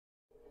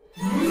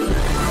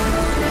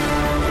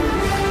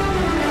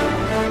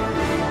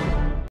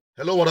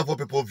Hello, wonderful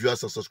people,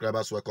 viewers and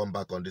subscribers. Welcome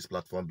back on this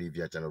platform,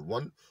 BVI Channel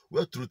 1,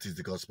 where truth is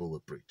the gospel we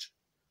preach.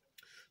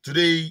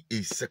 Today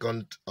is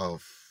 2nd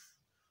of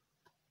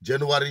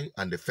January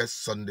and the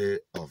first Sunday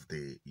of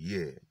the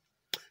year.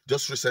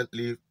 Just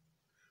recently,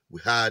 we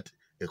had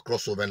a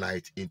crossover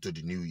night into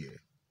the new year.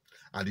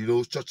 And you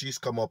know, churches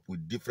come up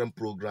with different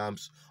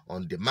programs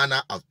on the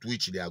manner of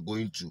which they are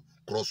going to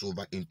cross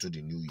over into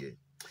the new year.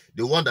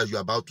 The one that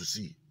you're about to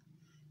see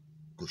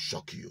could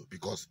shock you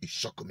because it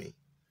shocked me.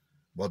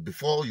 But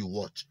before you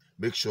watch,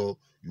 make sure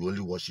you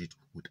only watch it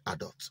with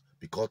adults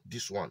because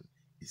this one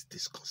is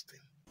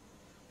disgusting.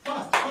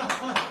 Fast.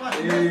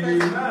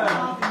 Amen.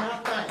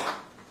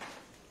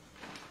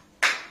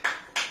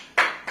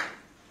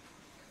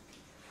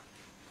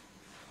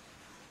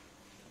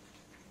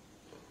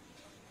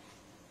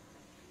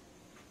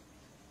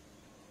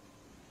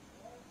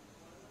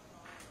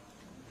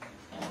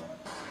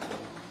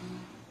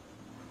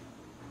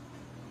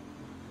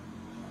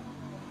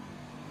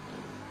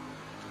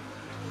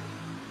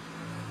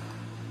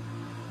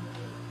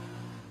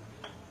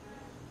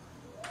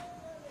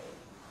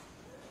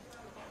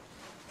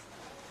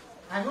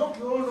 I hope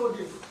you all know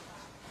this.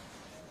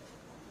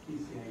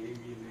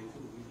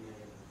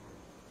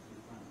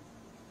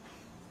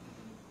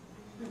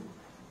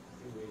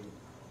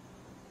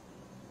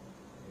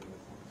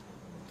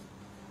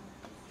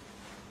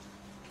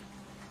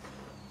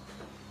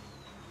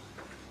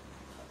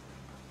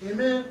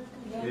 Amen.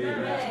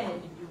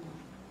 Amen.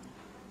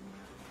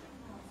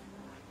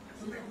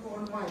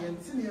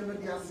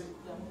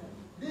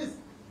 This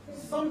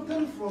is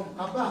something from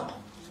above.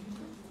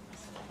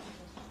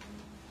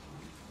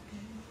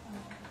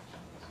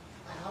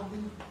 I have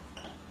been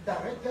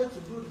directed to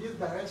do this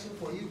direction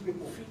for you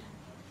people.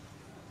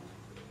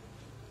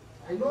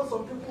 I know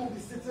some people will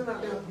be sitting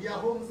at their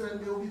homes and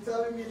they will be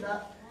telling me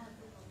that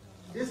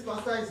this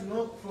pastor is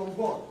not from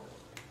God.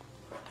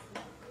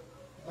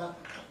 But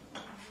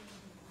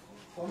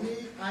for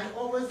me, I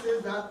always say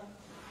that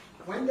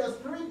when the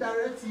Spirit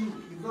directs you,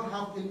 you don't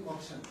have any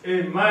option.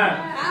 Amen.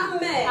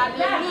 Amen.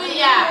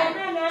 Hallelujah.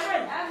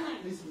 Amen.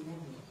 Please remove me.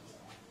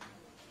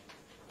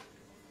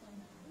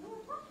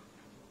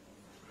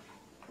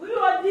 We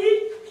are the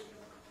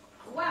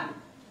one.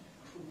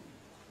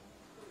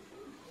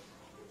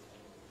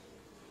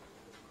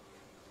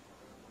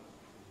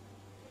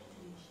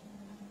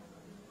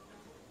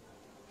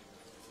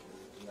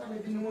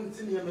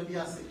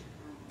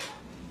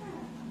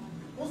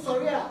 Oh,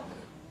 sorry.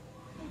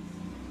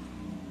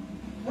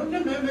 When the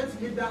man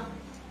met me, that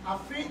I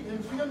feel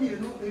and fear me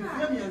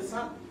and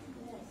son.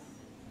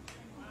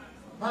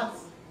 But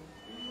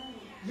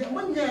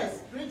when yes,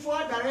 spiritual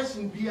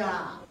direction be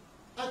a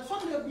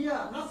told me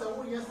not a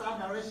 1 year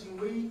direction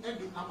where you end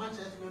the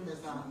church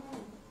members are.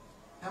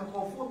 And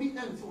for be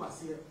empty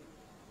was here.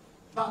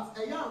 But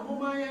a young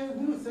woman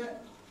who said,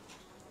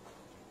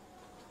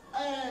 a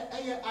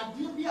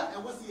dear beer, I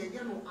was here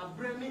again, a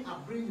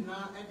brain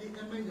now, and the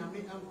Emmanuel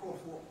and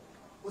Crawford.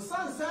 O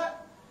son said,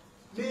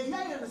 may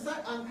I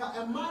understand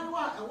Anka a man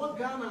and what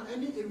Ghana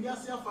any area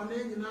for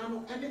any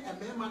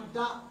a man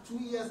that 2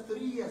 years, 3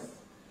 years.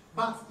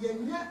 But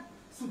yet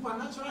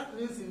supernatural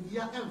cleansing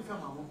here and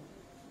family.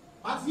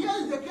 But here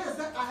is the case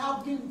that I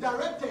have been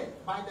directed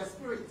by the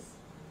spirits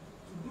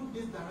to do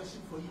this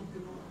direction for you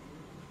people.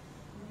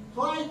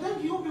 So I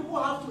think you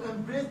people have to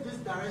embrace this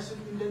direction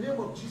in the name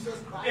of Jesus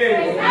Christ.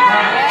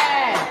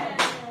 Amen.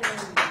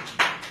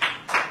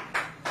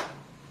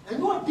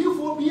 And what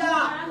dephobia?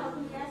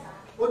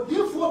 What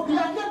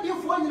dephobia? Not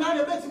dephobia. You know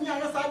the best me. I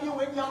just idea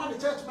when you are the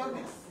church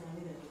members.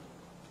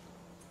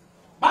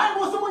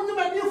 Bible someone you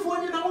may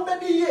dephobia. Now what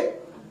be here?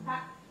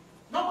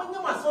 Now when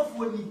you must suffer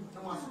with me.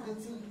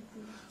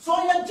 So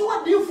you do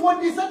a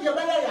dephobia. Said you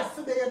better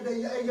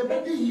yesterday. You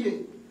better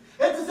here.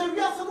 It is a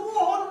real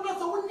one not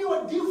when you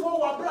are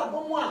dephobia.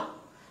 Brabomwa.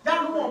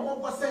 That no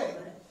one say.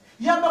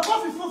 You have a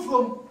coffee from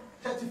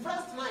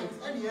 31st night.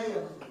 Any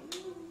year.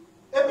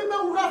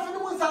 Everybody will have to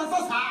answer.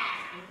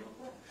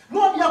 No,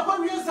 you are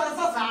going to answer.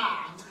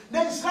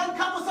 Then shall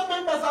come some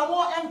members are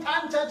more and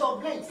time church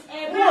of grace.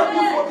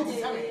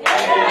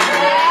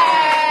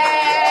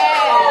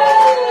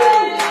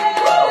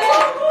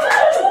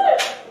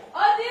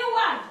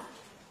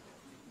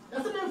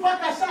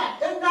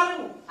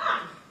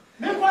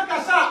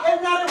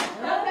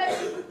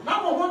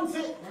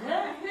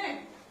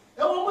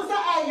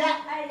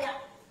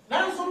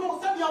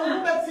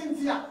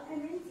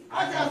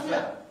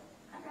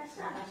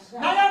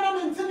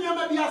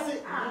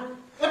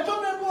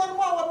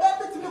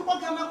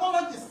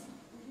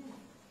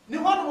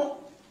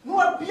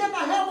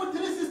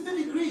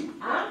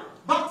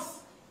 But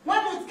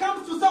when it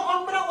comes to say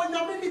umbrella when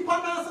you're mini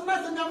partners and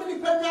you're mini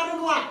penny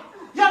one,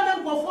 yeah,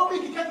 then before we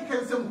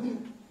can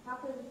some.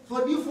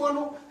 So before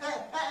no,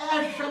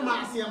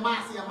 mercy.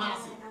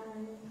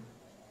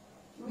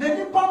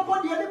 The pump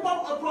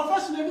a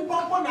professional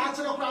pump on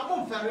natural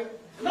crap ferry.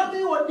 Not me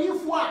what do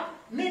for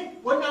me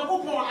when I go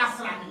for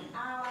Asrami.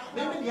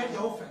 Maybe the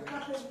offer.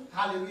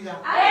 Hallelujah.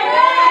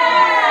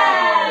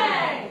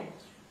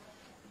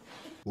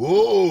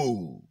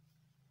 Oh,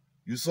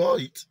 you saw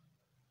it.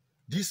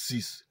 This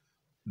is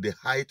the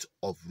height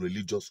of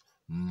religious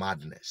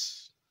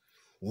madness.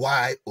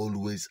 Why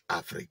always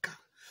Africa?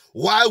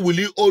 Why will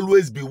it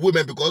always be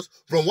women? Because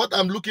from what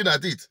I'm looking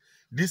at it,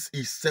 this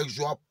is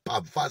sexual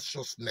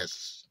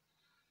perversiousness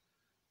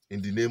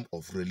in the name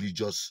of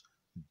religious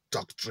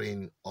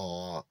doctrine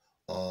or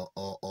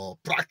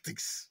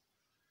practice.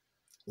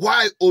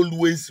 Why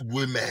always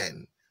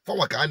women?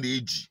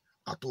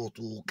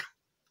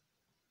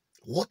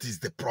 What is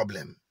the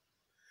problem?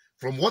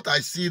 From what I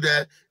see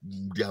there,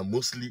 they are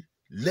mostly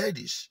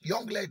ladies,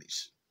 young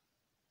ladies.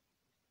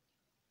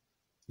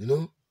 You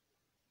know?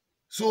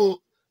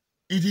 So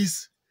it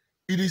is,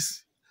 in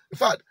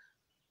fact,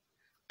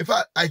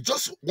 I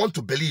just want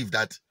to believe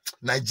that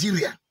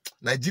Nigeria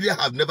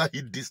have never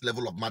hit this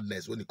level of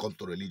madness when it comes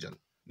to religion.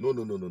 No.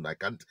 I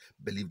can't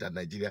believe that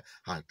Nigeria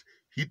had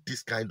hit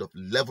this kind of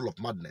level of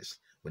madness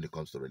when it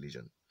comes to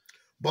religion.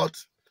 But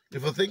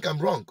if you think I'm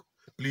wrong,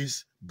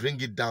 please bring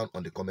it down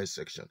on the comment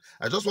section.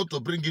 I just want to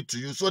bring it to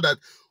you so that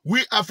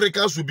we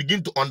Africans will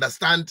begin to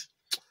understand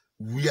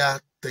where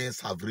things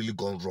have really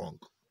gone wrong.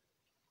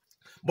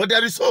 But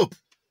there is hope.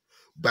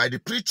 By the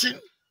preaching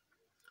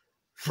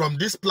from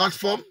this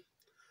platform,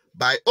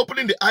 by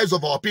opening the eyes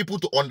of our people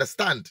to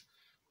understand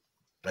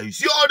that you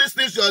see all these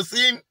things you are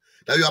seeing,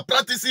 that you are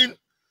practicing,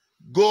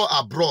 go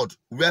abroad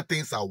where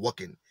things are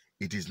working.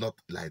 It is not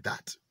like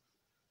that.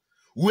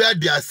 Where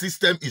their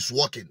system is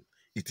working,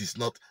 it is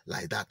not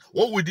like that.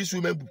 What will these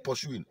women be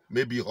pursuing?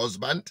 Maybe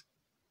husband?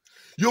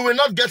 You will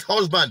not get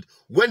husband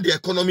when the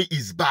economy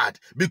is bad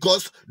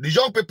because the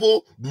young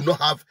people do not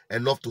have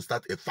enough to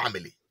start a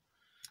family.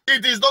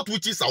 It is not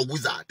witches or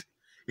wizard.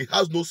 It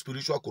has no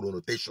spiritual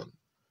connotation.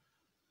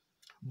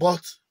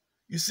 But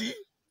you see,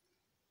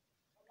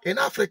 in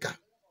Africa,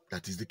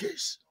 that is the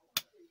case.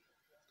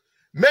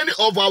 Many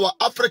of our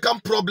African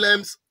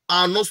problems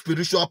are not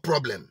spiritual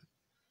problems.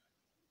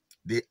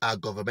 They are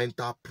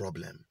governmental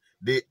problems.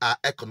 They are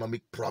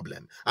economic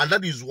problems. And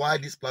that is why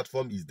this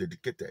platform is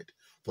dedicated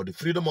for the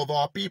freedom of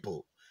our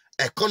people,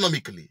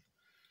 economically,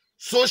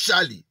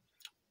 socially,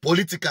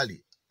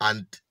 politically,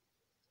 and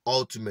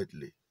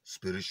ultimately,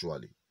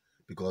 spiritually,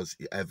 because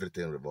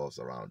everything revolves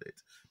around it.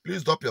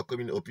 Please drop your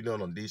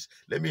opinion on this.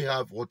 Let me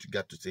have what you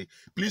got to say.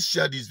 Please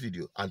share this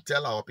video and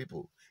tell our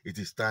people it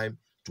is time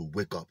to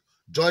wake up.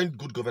 Join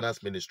Good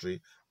Governance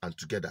Ministry, and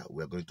together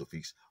we are going to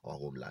fix our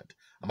homeland.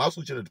 I'm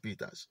also Janet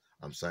Peters.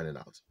 I'm signing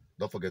out.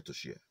 Don't forget to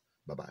share.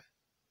 Bye-bye.